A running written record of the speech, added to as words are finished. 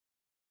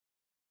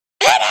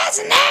has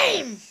a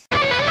name!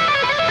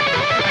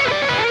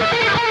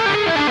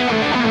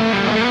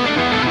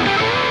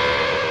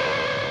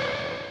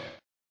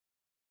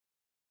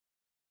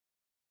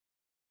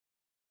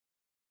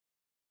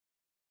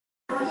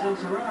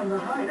 Presence around the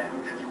hideout.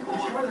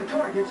 Destroy the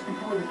targets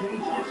before the cage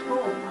gets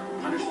full.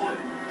 Understood.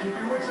 Keep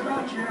your wits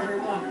about you,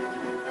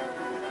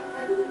 everyone.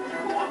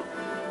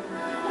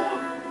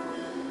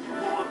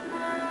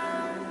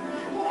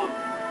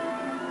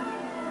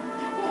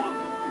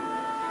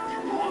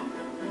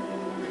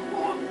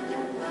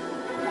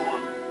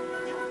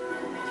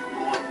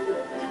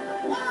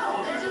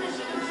 Whoa! There's a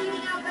machine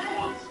shooting out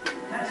bags!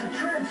 That's a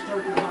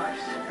transfer device.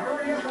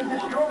 Hurry up and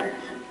destroy it.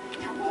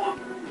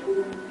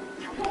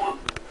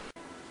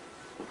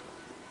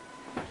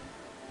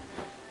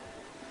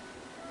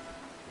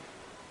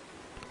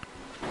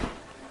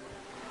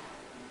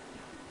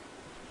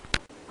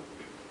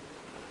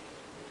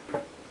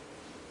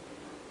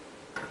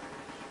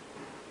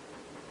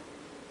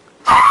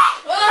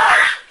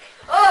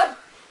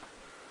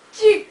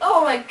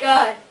 Oh my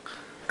god.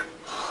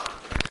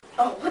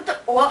 Oh, what the?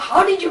 Well,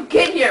 how did you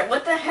get here?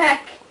 What the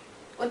heck?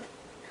 What?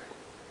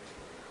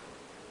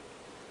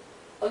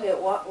 Okay,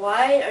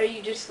 why are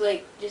you just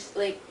like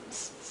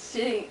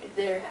sitting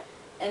there,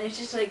 and it's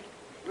just like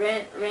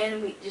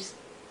randomly just.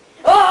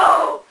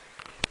 Oh!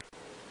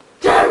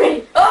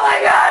 Jeremy! Oh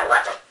my god!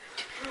 What the?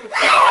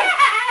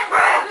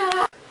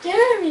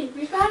 Jeremy,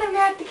 we found a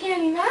map to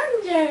Candy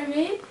Mountain,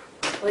 Jeremy.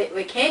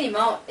 Wait, Candy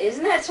Mountain?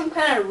 Isn't that some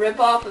kind of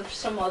ripoff of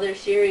some other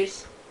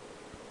series?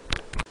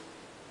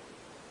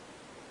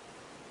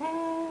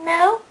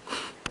 No.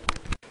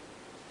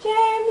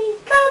 Jeremy,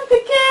 come to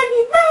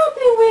Candy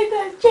Mountain with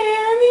us,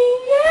 Jeremy.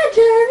 Yeah,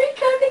 Jeremy,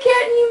 come to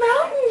Candy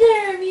Mountain,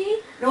 Jeremy.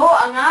 No,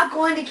 I'm not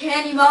going to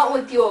Candy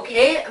Mountain with you,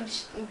 okay?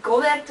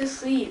 Go back to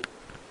sleep.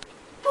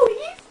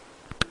 Please?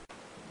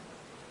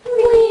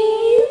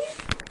 Please?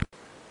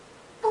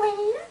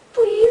 Please?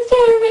 Please,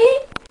 Jeremy?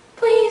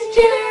 Please,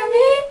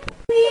 Jeremy?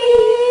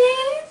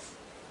 Please?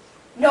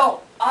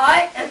 No,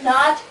 I am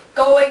not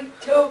going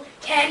to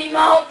Candy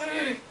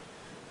Mountain.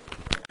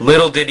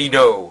 Little did he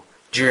know,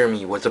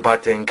 Jeremy was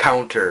about to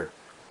encounter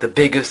the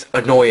biggest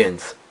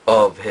annoyance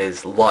of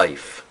his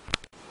life.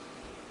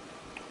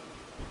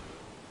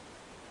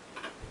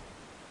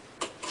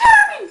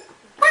 Jeremy!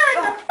 We're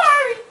in the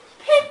fiery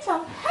pits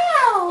of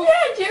hell!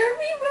 Yeah,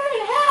 Jeremy, we're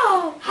in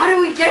hell. How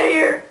did we get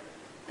here?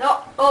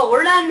 No, oh,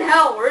 we're not in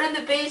hell. We're in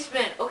the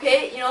basement,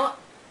 okay? You know.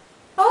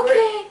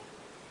 Okay.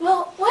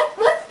 Well,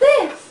 what's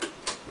this?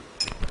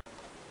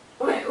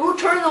 Okay, who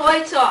turned the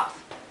lights off?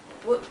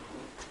 What?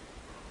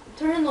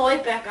 Turn the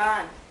light back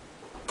on.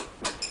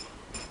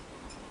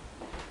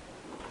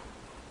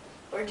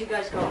 Where'd you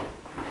guys go?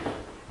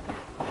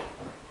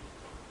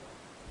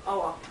 Oh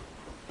well.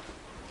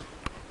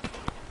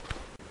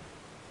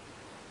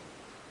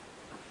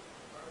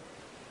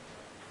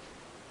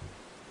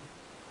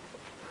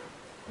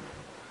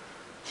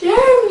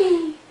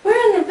 Jeremy!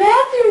 We're in the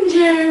bathroom,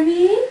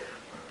 Jeremy!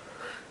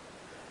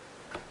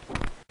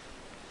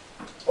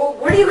 Oh,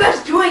 what are you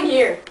guys doing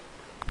here?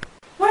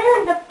 We're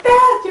in the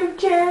bathroom,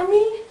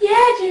 Jeremy!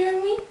 Yeah,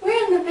 Jeremy!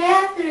 We're in the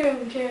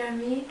bathroom,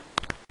 Jeremy!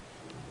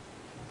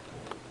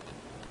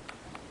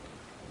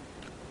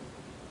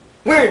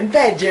 We're in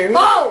bed, Jeremy.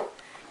 Oh!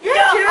 Yeah,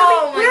 No, Jeremy!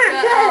 oh my We're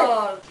in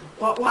God.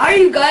 bed! Why are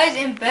you guys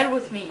in bed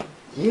with me?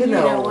 You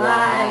know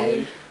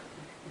why.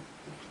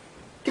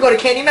 To go to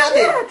Candy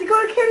Mountain. Yeah, to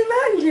go to Candy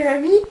Mountain,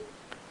 Jeremy!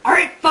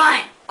 Alright,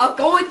 fine. I'll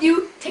go with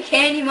you to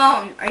Candy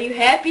Mountain. Are you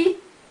happy?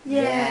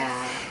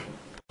 Yeah.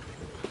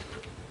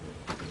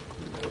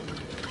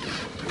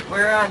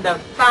 We're on the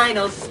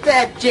final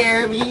step,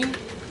 Jeremy.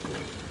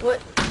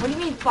 What do you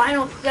mean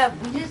final step?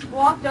 We just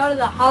walked out of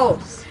the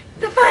house.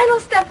 The final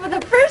step of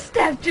the first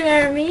step,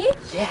 Jeremy!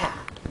 Yeah.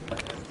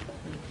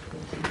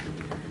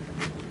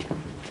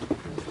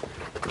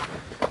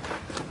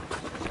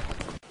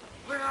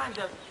 We're on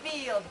the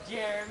field,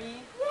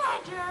 Jeremy. Yeah,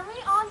 Jeremy,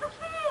 on the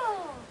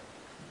field!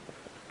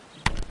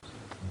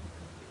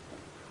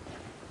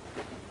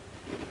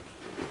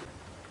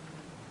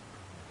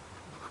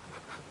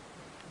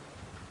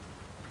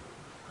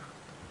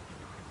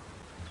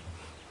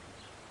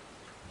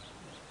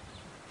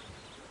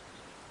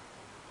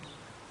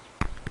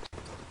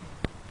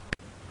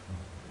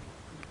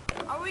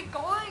 Are we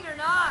going or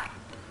not?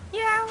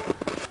 Yeah.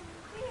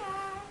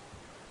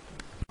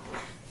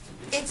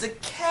 It's a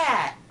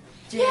cat,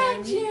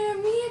 Yeah, Jeremy.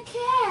 Jeremy, a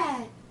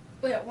cat!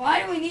 Wait,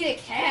 why do we need a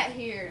cat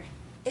here?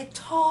 It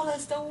told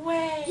us the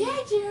way. Yeah,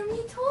 Jeremy,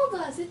 it told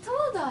us.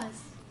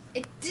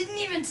 It didn't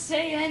even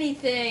say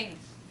anything.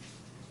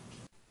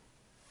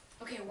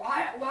 Okay,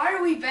 why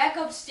are we back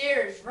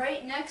upstairs,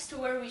 right next to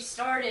where we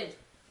started?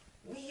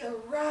 We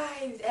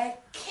arrived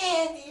at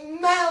Candy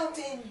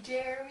Mountain,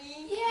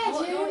 Jeremy. Yeah,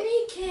 No,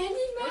 Jeremy, Candy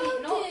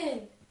Wait, no.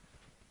 Mountain!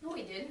 No,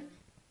 we didn't.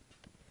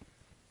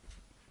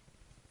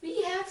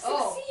 We have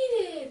Oh.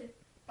 succeeded!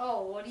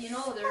 Oh, what do you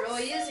know? There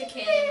really is a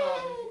Candy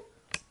Mountain.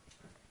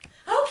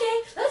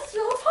 Okay, let's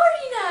throw a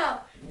party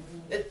now!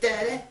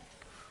 Da-da.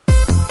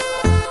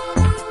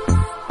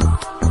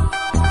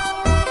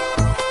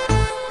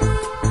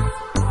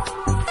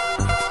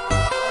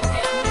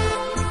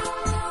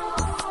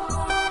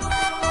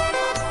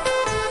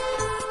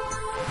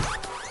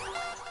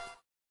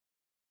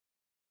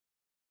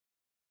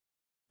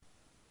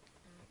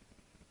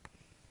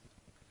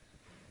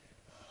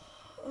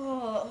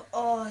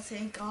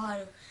 thank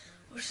God.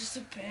 It was just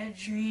a bad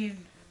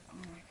dream. Oh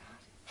my God.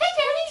 Hey,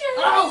 Jeremy.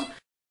 Oh! Jeremy.